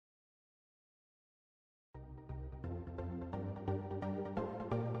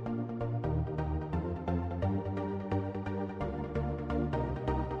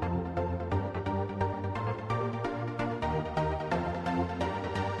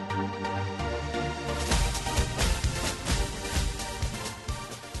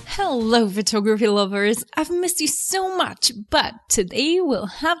Hello, photography lovers. I've missed you so much, but today we'll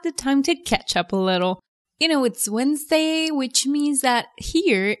have the time to catch up a little. You know, it's Wednesday, which means that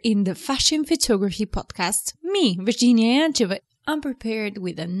here in the Fashion Photography Podcast, me, Virginia Angeva, I'm prepared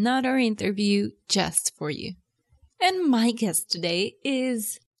with another interview just for you. And my guest today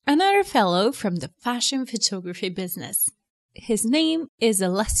is another fellow from the fashion photography business. His name is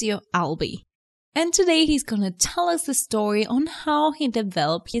Alessio Albi. And today he's going to tell us the story on how he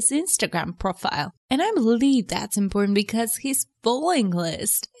developed his Instagram profile. And I believe that's important because his following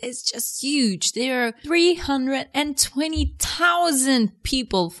list is just huge. There are 320,000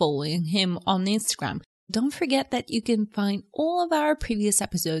 people following him on Instagram. Don't forget that you can find all of our previous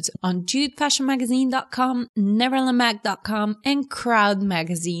episodes on judefashionmagazine.com, neverlandmag.com, and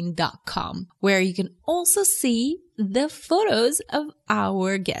crowdmagazine.com, where you can also see the photos of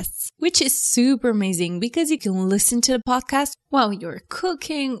our guests, which is super amazing because you can listen to the podcast while you're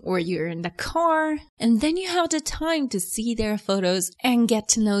cooking or you're in the car, and then you have the time to see their photos and get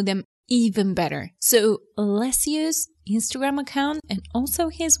to know them even better. So Alessio's Instagram account and also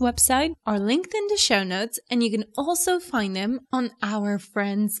his website are linked in the show notes, and you can also find them on our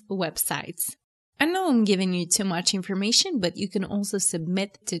friends' websites. I know I'm giving you too much information, but you can also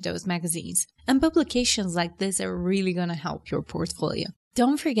submit to those magazines. And publications like this are really going to help your portfolio.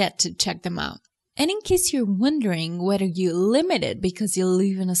 Don't forget to check them out. And in case you're wondering whether you're limited because you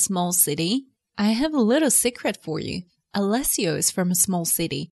live in a small city, I have a little secret for you. Alessio is from a small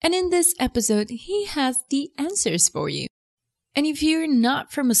city, and in this episode, he has the answers for you. And if you're not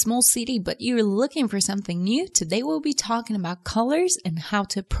from a small city, but you're looking for something new, today we'll be talking about colors and how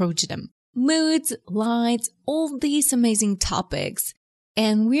to approach them. Moods, lights, all these amazing topics.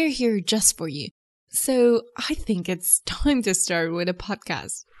 And we're here just for you. So I think it's time to start with a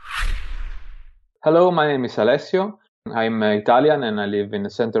podcast. Hello, my name is Alessio. I'm Italian and I live in the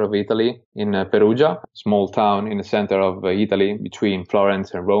center of Italy, in Perugia, a small town in the center of Italy between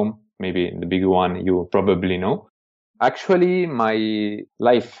Florence and Rome, maybe the big one you probably know. Actually, my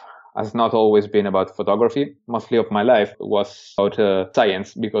life has not always been about photography. Mostly of my life was about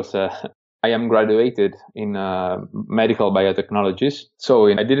science because I am graduated in medical biotechnologies. So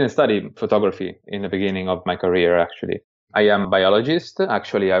I didn't study photography in the beginning of my career, actually. I am a biologist.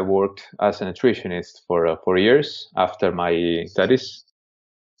 Actually, I worked as a nutritionist for 4 years after my studies.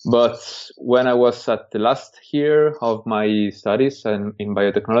 But when I was at the last year of my studies and in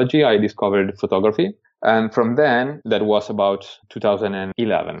biotechnology, I discovered photography. And from then, that was about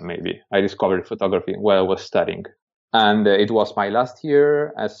 2011, maybe, I discovered photography while I was studying. And it was my last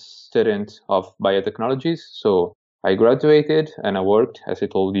year as student of biotechnologies. So I graduated and I worked, as I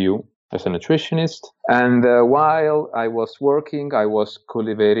told you, as a nutritionist. And while I was working, I was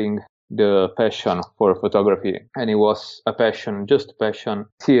cultivating the passion for photography. And it was a passion, just a passion,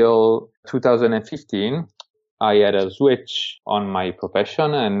 till 2015. I had a switch on my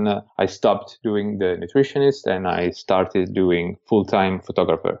profession and I stopped doing the nutritionist and I started doing full-time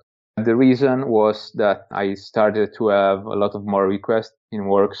photographer. The reason was that I started to have a lot of more requests in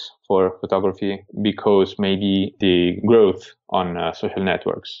works for photography because maybe the growth on social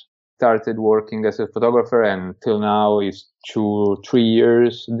networks. Started working as a photographer and till now is 2-3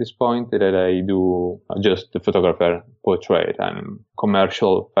 years at this point that I do just the photographer portrait and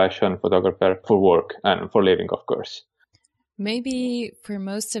commercial fashion photographer for work and for living, of course. Maybe for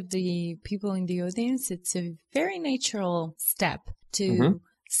most of the people in the audience, it's a very natural step to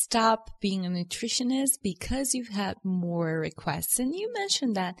stop being a nutritionist because you've had more requests. And you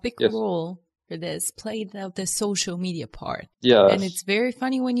mentioned that big role for this played out the social media part. Yes. And it's very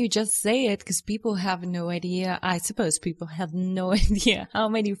funny when you just say it because people have no idea. I suppose people have no idea how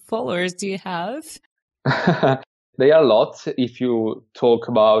many followers do you have? They are lots if you talk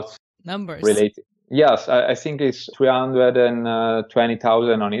about numbers. Related. Yes, I think it's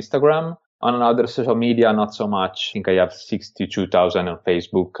 320,000 on Instagram. On other social media, not so much. I think I have 62,000 on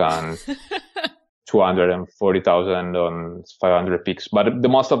Facebook and 240,000 on 500 pics. But the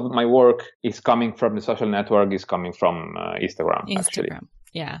most of my work is coming from the social network, is coming from Instagram, actually.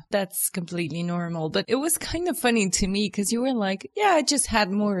 Yeah, that's completely normal. But it was kind of funny to me because you were like, yeah, I just had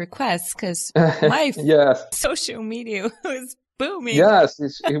more requests because my social media was booming. Yes,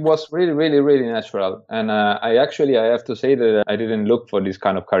 it was really, really, really natural. And I have to say that I didn't look for this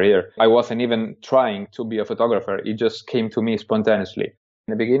kind of career. I wasn't even trying to be a photographer. It just came to me spontaneously.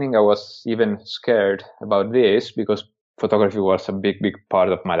 In the beginning, I was even scared about this because photography was a big, big part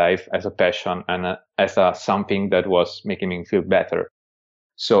of my life as a passion and as something that was making me feel better.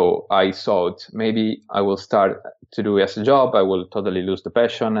 So I thought maybe I will start to do it as a job. I will totally lose the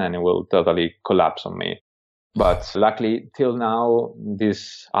passion and it will totally collapse on me. But luckily, till now,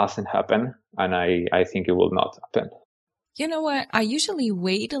 this hasn't happened, and I think it will not happen. You know what? I usually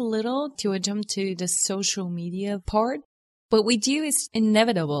wait a little to jump to the social media part, but with you, it's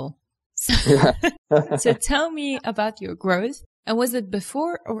inevitable. So, so tell me about your growth. And was it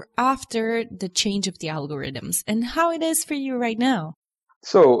before or after the change of the algorithms, and how it is for you right now?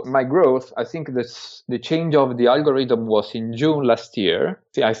 So my growth, I think the change of the algorithm was in June last year.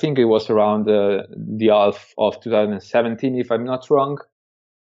 I think it was around the half of 2017, if I'm not wrong.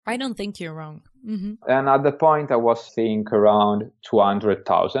 I don't think you're wrong. Mm-hmm. And at the point, I was seeing around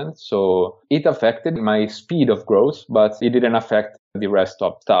 200,000. So it affected my speed of growth, but it didn't affect the rest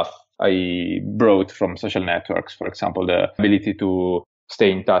of stuff I brought from social networks. For example, the ability to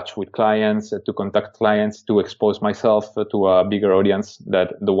stay in touch with clients, to contact clients, to expose myself to a bigger audience than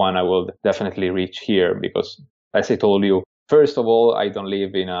the one I will definitely reach here. Because as I told you, first of all, I don't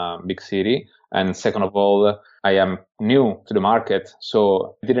live in a big city. And second of all, I am new to the market.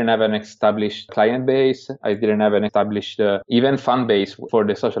 So I didn't have an established client base. I didn't have an established even fan base for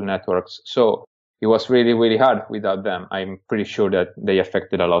the social networks. So it was really, really hard without them. I'm pretty sure that they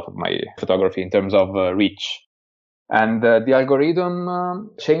affected a lot of my photography in terms of reach. And the algorithm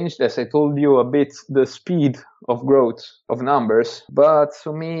changed, as I told you, a bit the speed of growth of numbers. But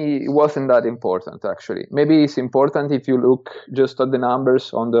to me, it wasn't that important, actually. Maybe it's important if you look just at the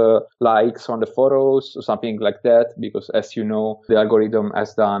numbers on the likes on the photos or something like that, because as you know, the algorithm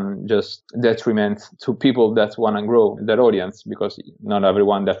has done just detriment to people that want to grow their audience, because not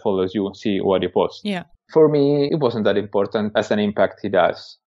everyone that follows you see what you post. Yeah. For me, it wasn't that important as an impact it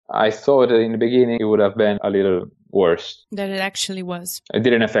has. I thought that in the beginning it would have been a little worse. That it actually was. It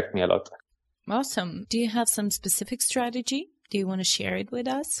didn't affect me a lot. Awesome. Do you have some specific strategy? Do you want to share it with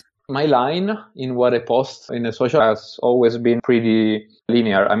us? My line in what I post in the social has always been pretty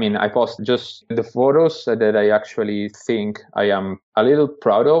linear. I mean, I post just the photos that I actually think I am a little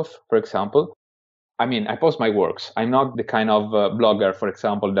proud of, for example. I mean, I post my works. I'm not the kind of blogger, for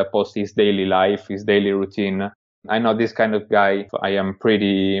example, that posts his daily life, his daily routine. I'm not this kind of guy. I am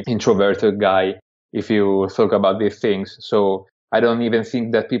pretty introverted guy if you talk about these things. So I don't even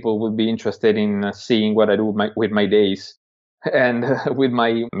think that people would be interested in seeing what I do with my days and with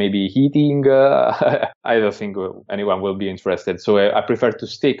my maybe eating. I don't think anyone will be interested. So I prefer to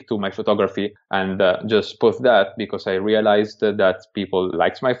stick to my photography and just post that, because I realized that people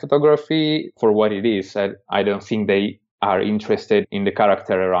likes my photography for what it is. I don't think they are interested in the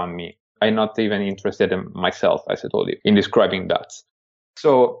character around me. I'm not even interested in myself, as I told you, in describing that.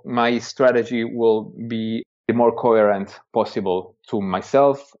 So my strategy will be the more coherent possible to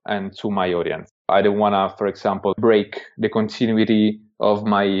myself and to my audience. I don't want to, for example, break the continuity of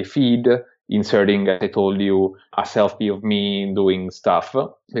my feed, inserting, as I told you, a selfie of me doing stuff,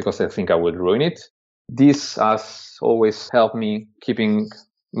 because I think I would ruin it. This has always helped me keeping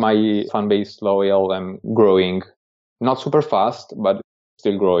my fan base loyal and growing, not super fast, but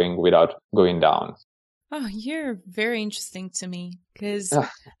still growing without going down. Oh, you're very interesting to me because,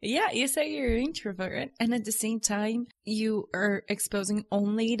 yeah, you say you're an introvert, and at the same time, you are exposing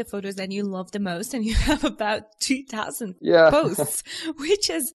only the photos that you love the most, and you have about 2,000 posts, which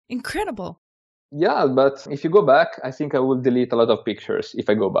is incredible. Yeah, but if you go back, I think I will delete a lot of pictures if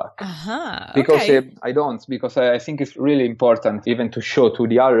I go back. Okay. Because I don't, because I think it's really important even to show to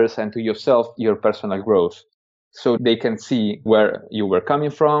the others and to yourself your personal growth, so they can see where you were coming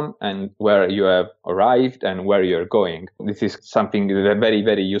from and where you have arrived and where you're going. This is something that is very,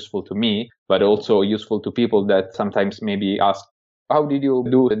 very useful to me, but also useful to people that sometimes maybe ask, how did you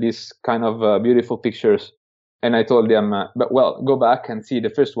do these kind of beautiful pictures? And I told them, go back and see the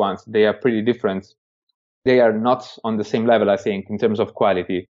first ones. They are pretty different. They are not on the same level, I think, in terms of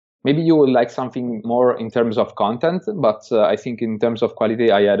quality. Maybe you will like something more in terms of content, but I think in terms of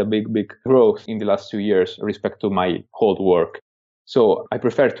quality, I had a big, big growth in the last 2 years respect to my whole work. So I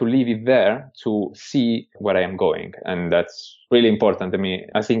prefer to leave it there to see where I am going. And that's really important to me.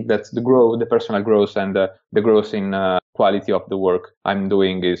 I think that the personal growth and the growth in quality of the work I'm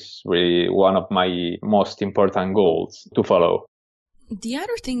doing is really one of my most important goals to follow. The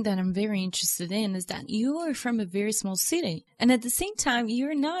other thing that I'm very interested in is that you are from a very small city. And at the same time,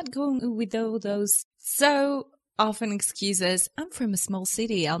 you're not going with all those so often excuses. I'm from a small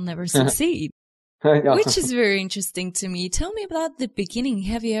city. I'll never succeed. Yeah. Which is very interesting to me. Tell me about the beginning.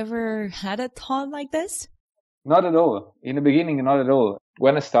 Have you ever had a thought like this? Not at all. In the beginning, not at all.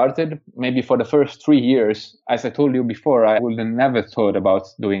 When I started, maybe for the first 3 years, as I told you before, I would have never thought about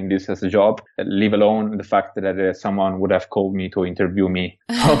doing this as a job, leave alone the fact that someone would have called me to interview me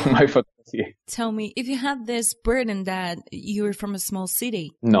for my photography. Tell me, if you had this burden that you were from a small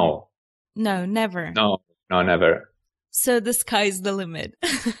city. No. No, never. No. No, never. So the sky's the limit.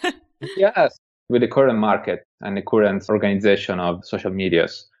 Yes, with the current market and the current organization of social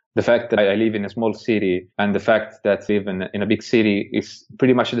medias. The fact that I live in a small city and the fact that I live in a big city is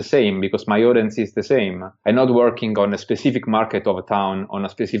pretty much the same because my audience is the same. I'm not working on a specific market of a town, on a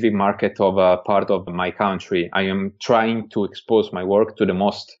specific market of a part of my country. I am trying to expose my work to the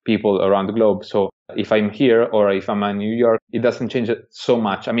most people around the globe. So if I'm here or if I'm in New York, it doesn't change it so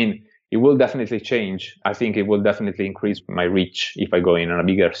much. I mean, it will definitely change. I think it will definitely increase my reach if I go in a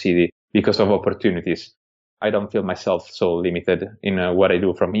bigger city because of opportunities. I don't feel myself so limited in what I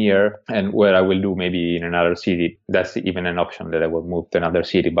do from here and where I will do maybe in another city. That's even an option that I will move to another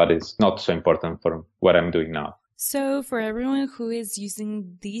city, but it's not so important for what I'm doing now. So for everyone who is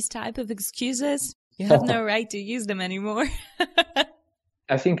using these type of excuses, you have no right to use them anymore.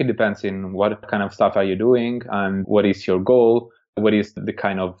 I think it depends in what kind of stuff are you doing and what is your goal, what is the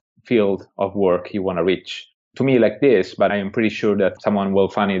kind of field of work you want to reach. To me like this, but I am pretty sure that someone will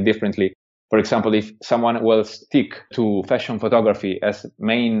find it differently. For example, if someone will stick to fashion photography as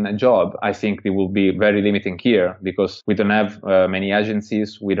main job, I think it will be very limiting here because we don't have many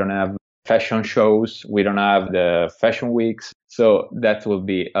agencies. We don't have fashion shows. We don't have the fashion weeks. So that will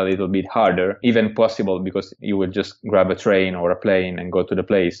be a little bit harder, even possible because you will just grab a train or a plane and go to the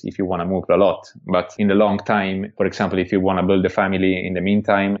place if you want to move a lot. But in the long time, for example, if you want to build a family in the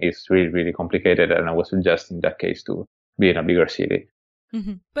meantime, it's really, really complicated. And I would suggest in that case to be in a bigger city.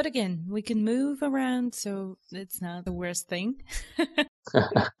 Mm-hmm. But again, we can move around, so it's not the worst thing.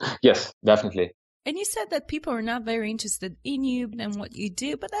 Yes, definitely. And you said that people are not very interested in you and what you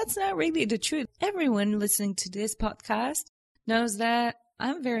do, but that's not really the truth. Everyone listening to this podcast knows that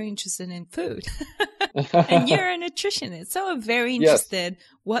I'm very interested in food. And you're a nutritionist, so I'm very interested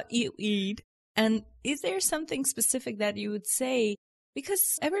what you eat. And is there something specific that you would say?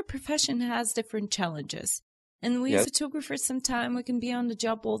 Because every profession has different challenges. And we as photographers, sometimes we can be on the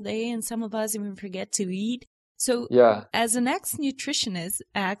job all day and some of us even forget to eat. So as an ex-nutritionist,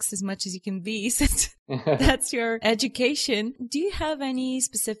 ask as much as you can be, since that's your education. Do you have any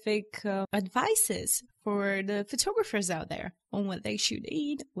specific advices for the photographers out there on what they should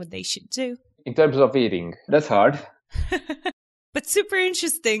eat, what they should do? In terms of eating, that's hard. But super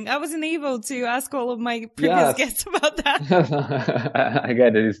interesting. I wasn't able to ask all of my previous guests about that. I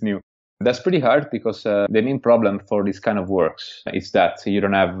get it, it's new. That's pretty hard because the main problem for this kind of works is that you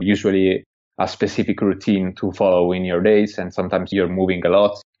don't have usually a specific routine to follow in your days. And sometimes you're moving a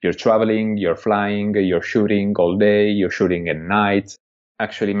lot. You're traveling, you're flying, you're shooting all day, you're shooting at night.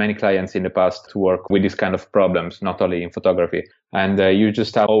 Actually, many clients in the past work with this kind of problems, not only in photography. And you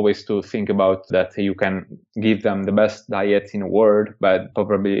just have always to think about that you can give them the best diet in the world, but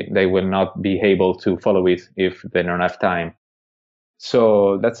probably they will not be able to follow it if they don't have time.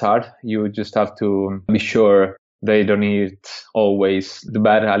 So that's hard. You just have to be sure they don't eat always the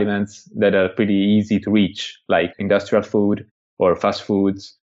bad aliments that are pretty easy to reach, like industrial food or fast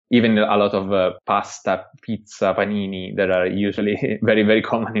foods, even a lot of pasta, pizza, panini that are usually very, very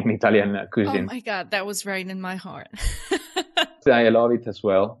common in Italian cuisine. Oh my God, that was right in my heart. I love it as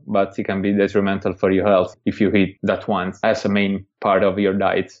well, but it can be detrimental for your health if you eat that once as a main part of your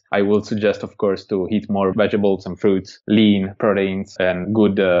diet. I will suggest, of course, to eat more vegetables and fruits, lean proteins and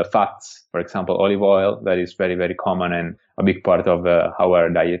good fats. For example, olive oil, that is very, very common and a big part of our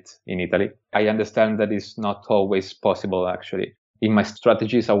diet in Italy. I understand that it's not always possible, actually. In my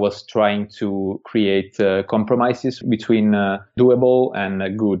strategies, I was trying to create compromises between doable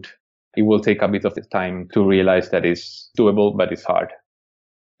and good. It will take a bit of time to realize that it's doable, but it's hard.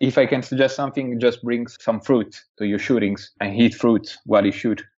 If I can suggest something, just bring some fruit to your shootings and eat fruit while you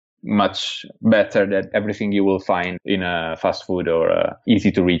shoot. Much better than everything you will find in a fast food or a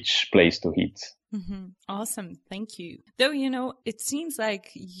easy to reach place to eat. Mm-hmm. Awesome. Thank you. Though, it seems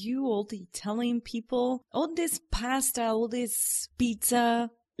like you all the Italian people, all this pasta, all this pizza.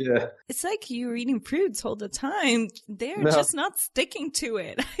 Yeah. It's like you're eating fruits all the time. They're just not sticking to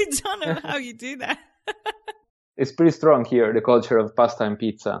it. I don't know how you do that. It's pretty strong here, the culture of pasta and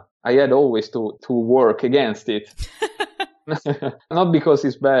pizza. I had always to work against it. Not because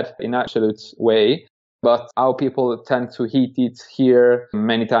it's bad in absolute way, but how people tend to eat it here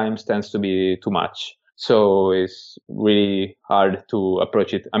many times tends to be too much. So it's really hard to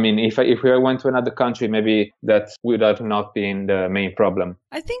approach it. I mean, if I went to another country, maybe that would have not been the main problem.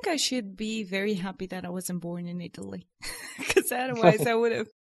 I think I should be very happy that I wasn't born in Italy, because otherwise I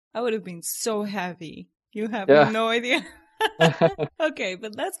would have been so heavy. You have no idea. Okay,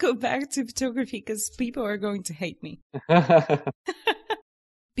 but let's go back to photography because people are going to hate me.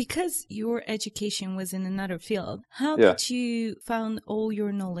 Because your education was in another field, how did you found all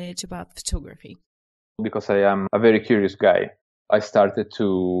your knowledge about photography? because I am a very curious guy. I started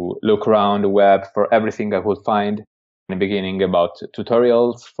to look around the web for everything I could find in the beginning about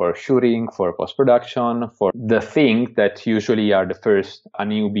tutorials for shooting, for post-production, for the thing that usually are the first a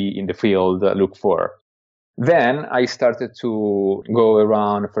newbie in the field look for. Then I started to go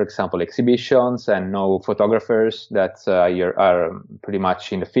around, for example, exhibitions and know photographers that are pretty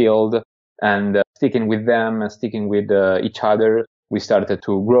much in the field, and sticking with them and sticking with each other, we started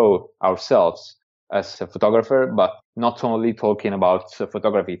to grow ourselves as a photographer, but not only talking about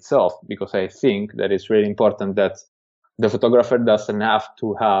photography itself, because I think that it's really important that the photographer doesn't have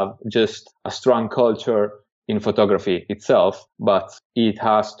to have just a strong culture in photography itself, but it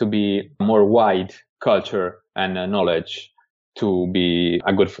has to be more wide culture and knowledge to be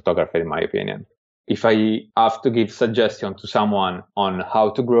a good photographer, in my opinion. If I have to give suggestion to someone on how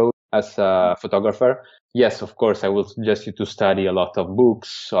to grow as a photographer, yes, of course, I will suggest you to study a lot of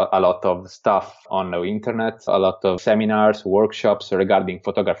books, a lot of stuff on the internet, a lot of seminars, workshops regarding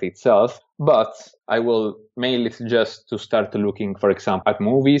photography itself. But I will mainly suggest to start looking, for example, at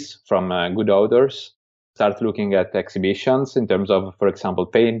movies from good authors, start looking at exhibitions in terms of, for example,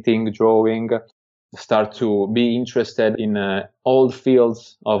 painting, drawing, start to be interested in all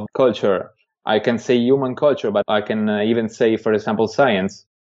fields of culture. I can say human culture, but I can even say, for example, science,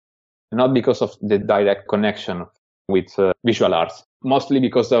 not because of the direct connection with visual arts, mostly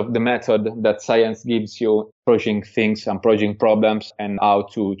because of the method that science gives you, approaching things, approaching problems, and how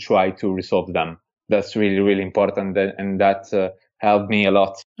to try to resolve them. That's really, really important, and that helped me a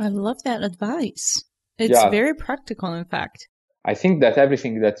lot. I love that advice. It's very practical, in fact. I think that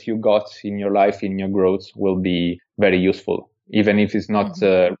everything that you got in your life, in your growth, will be very useful, even if it's not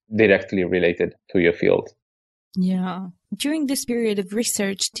directly related to your field. Yeah. During this period of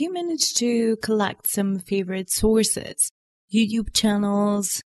research, do you manage to collect some favorite sources, YouTube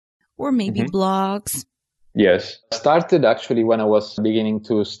channels, or maybe blogs? Yes. I started actually when I was beginning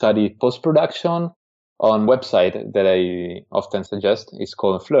to study post-production on website that I often suggest. It's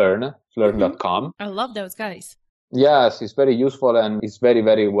called Flern.com. I love those guys. Yes, it's very useful and it's very,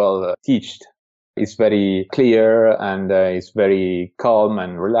 very well taught. It's very clear and it's very calm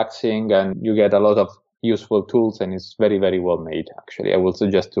and relaxing, and you get a lot of useful tools, and it's very, very well made. Actually, I will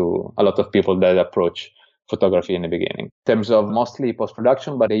suggest to a lot of people that approach photography in the beginning. In terms of mostly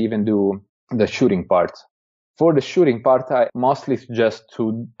post-production, but I even do the shooting part. For the shooting part, I mostly suggest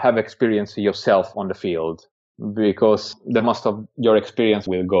to have experience yourself on the field, because the most of your experience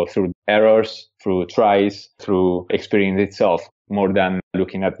will go through errors, through tries, through experience itself, more than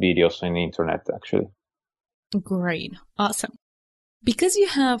looking at videos on the internet, actually. Great. Awesome. Because you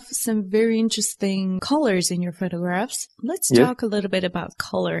have some very interesting colors in your photographs, let's talk a little bit about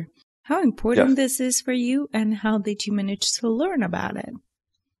color. How important this is for you, and how did you manage to learn about it?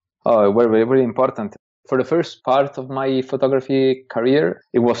 Oh, very, very important. For the first part of my photography career,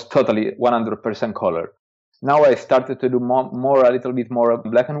 it was totally 100% color. Now I started to do a little bit more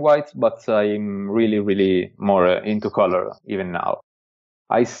black and white, but I'm really, really more into color even now.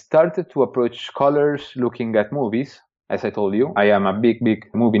 I started to approach colors looking at movies. As I told you, I am a big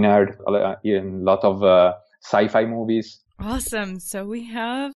movie nerd in a lot of sci-fi movies. Awesome. So we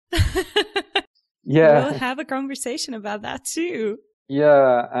have... We'll have a conversation about that too.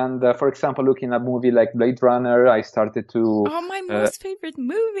 Yeah, and for example, looking at a movie like Blade Runner, I started to... Oh, my most favorite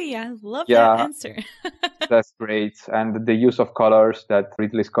movie. I love that answer. That's great. And the use of colors that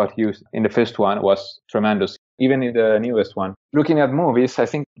Ridley Scott used in the first one was tremendous, even in the newest one. Looking at movies, I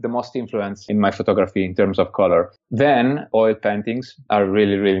think the most influence in my photography in terms of color. Then oil paintings are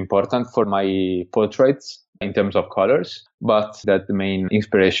really, really important for my portraits in terms of colors, but that the main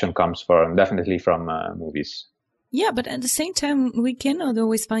inspiration comes definitely from movies. Yeah, but at the same time, we cannot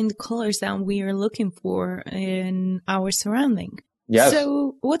always find the colors that we are looking for in our surrounding. Yes.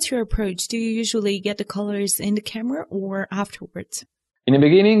 So what's your approach? Do you usually get the colors in the camera or afterwards? In the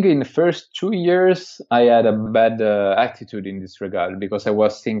beginning, in the first 2 years, I had a bad attitude in this regard, because I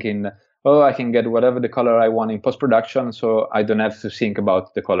was thinking, I can get whatever the color I want in post-production, so I don't have to think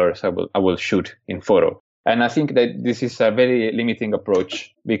about the colors I will shoot in photo. And I think that this is a very limiting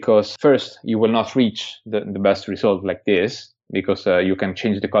approach, because first, you will not reach the best result like this, because you can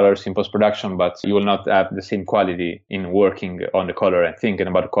change the colors in post-production, but you will not have the same quality in working on the color and thinking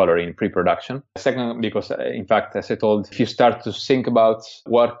about the color in pre-production. Second, because in fact, as I told, if you start to think about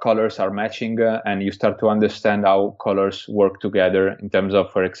what colors are matching and you start to understand how colors work together in terms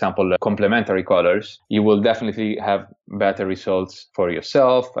of, for example, complementary colors, you will definitely have better results for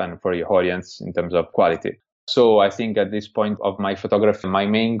yourself and for your audience in terms of quality. So I think at this point of my photography, my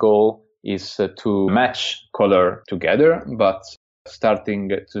main goal is to match color together, but starting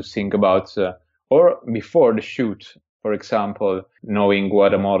to think about or before the shoot. For example, knowing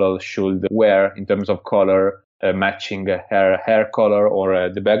what a model should wear in terms of color, matching her hair color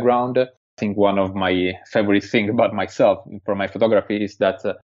or the background. I think one of my favorite things about myself for my photography is that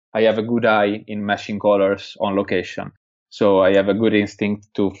I have a good eye in matching colors on location. So I have a good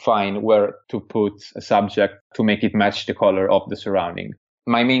instinct to find where to put a subject to make it match the color of the surrounding.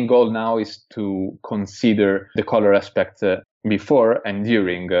 My main goal now is to consider the color aspect before and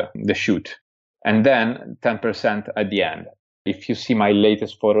during the shoot, and then 10% at the end. If you see my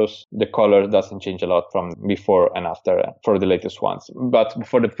latest photos, the color doesn't change a lot from before and after for the latest ones. But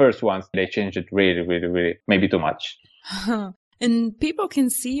for the first ones, they changed it really, really, really, maybe too much. And people can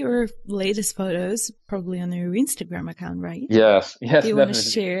see your latest photos probably on your Instagram account, right? Yes, Do you definitely. want to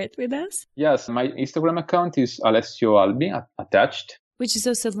share it with us? Yes, my Instagram account is Alessio Albi attached. Which is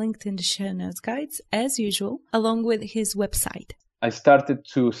also linked in the show notes, guys, as usual, along with his website. I started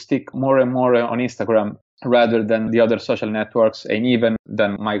to stick more and more on Instagram rather than the other social networks, and even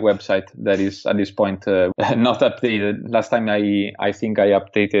than my website that is at this point not updated. Last time I think I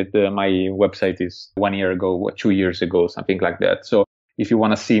updated my website is 1 year ago, or 2 years ago, something like that. So if you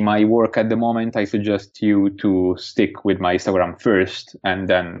want to see my work at the moment, I suggest you to stick with my Instagram first and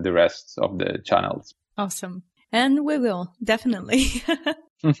then the rest of the channels. Awesome. And we will, definitely.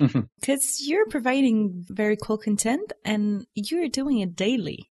 Because you're providing very cool content and you're doing it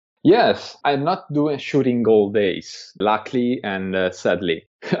daily. Yes, I'm not doing shooting all days, luckily and sadly,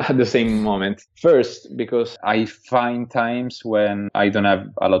 at the same moment. First, because I find times when I don't have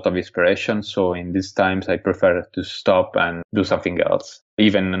a lot of inspiration. So in these times, I prefer to stop and do something else,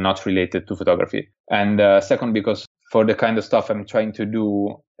 even not related to photography. And second, because for the kind of stuff I'm trying to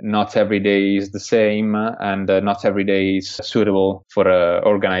do, not every day is the same and not every day is suitable for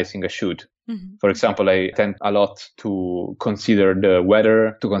organizing a shoot. Mm-hmm. For example, I tend a lot to consider the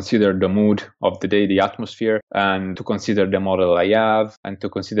weather, to consider the mood of the day, the atmosphere, and to consider the model I have, and to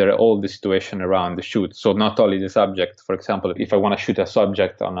consider all the situation around the shoot. So not only the subject. For example, if I want to shoot a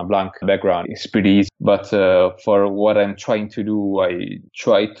subject on a blank background, it's pretty easy. But for what I'm trying to do, I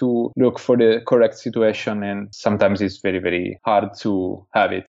try to look for the correct situation, and sometimes it's very, very hard to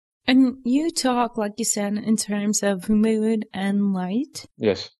have it. And you talk, like you said, in terms of mood and light.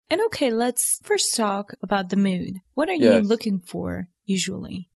 Yes. And okay, let's first talk about the mood. What are you looking for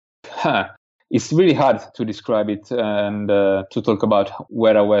usually? It's really hard to describe it and to talk about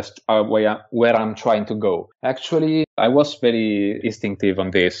where I'm trying to go. Actually, I was very instinctive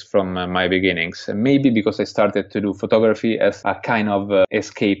on this from my beginnings. Maybe because I started to do photography as a kind of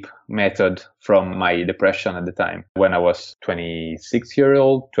escape method from my depression at the time. When I was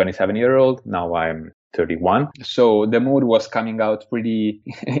 26-year-old, 27-year-old, now I'm 31. So the mood was coming out pretty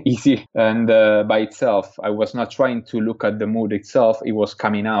easy and by itself. I was not trying to look at the mood itself. It was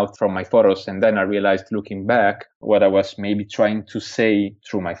coming out from my photos. And then I realized looking back what I was maybe trying to say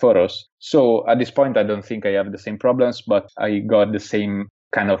through my photos. So at this point, I don't think I have the same problems, but I got the same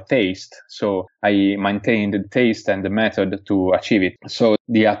kind of taste. So I maintained the taste and the method to achieve it. So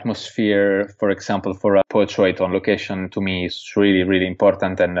the atmosphere, for example, for a portrait on location to me is really, really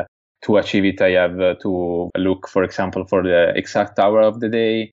important. And to achieve it, I have to look, for example, for the exact hour of the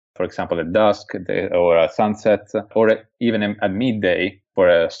day, for example, at dusk or at sunset, or even at midday for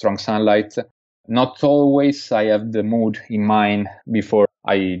a strong sunlight. Not always I have the mood in mind before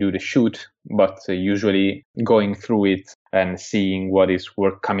I do the shoot, but usually going through it and seeing what is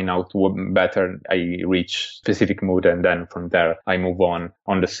coming out better, I reach specific mood, and then from there I move on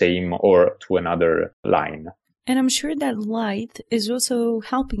the same or to another line. And I'm sure that light is also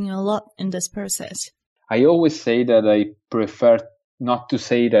helping you a lot in this process. I always say that I prefer not to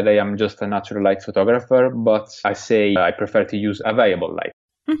say that I am just a natural light photographer, but I say I prefer to use available light.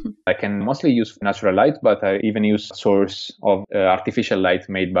 Mm-hmm. I can mostly use natural light, but I even use a source of artificial light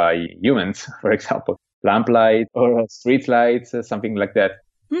made by humans, for example, lamplight or street lights, something like that.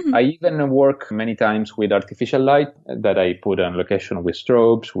 Mm-hmm. I even work many times with artificial light that I put on location with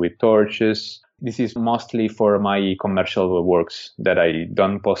strobes, with torches. This is mostly for my commercial works that I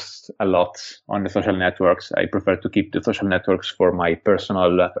don't post a lot on the social networks. I prefer to keep the social networks for my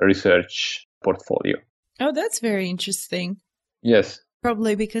personal research portfolio. Oh, that's very interesting. Yes.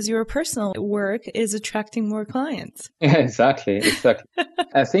 Probably because your personal work is attracting more clients. Exactly.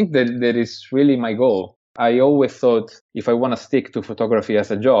 I think that is really my goal. I always thought if I want to stick to photography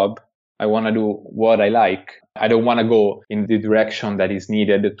as a job, I want to do what I like. I don't want to go in the direction that is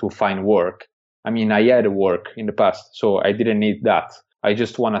needed to find work. I mean, I had work in the past, so I didn't need that. I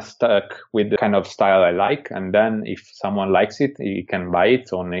just want to stick with the kind of style I like. And then if someone likes it, he can buy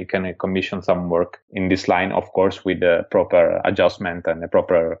it or he can commission some work in this line, of course, with the proper adjustment and the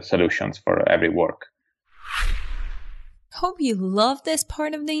proper solutions for every work. Hope you love this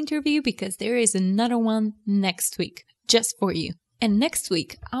part of the interview because there is another one next week just for you. And next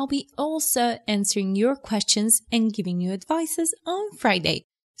week, I'll be also answering your questions and giving you advices on Friday.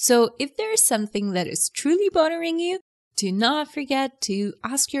 So if there is something that is truly bothering you, do not forget to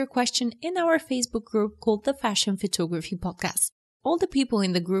ask your question in our Facebook group called the Fashion Photography Podcast. All the people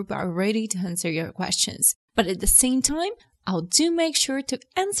in the group are ready to answer your questions. But at the same time, I'll do make sure to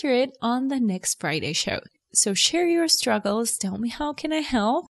answer it on the next Friday show. So share your struggles, tell me how can I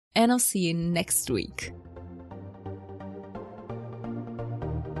help, and I'll see you next week.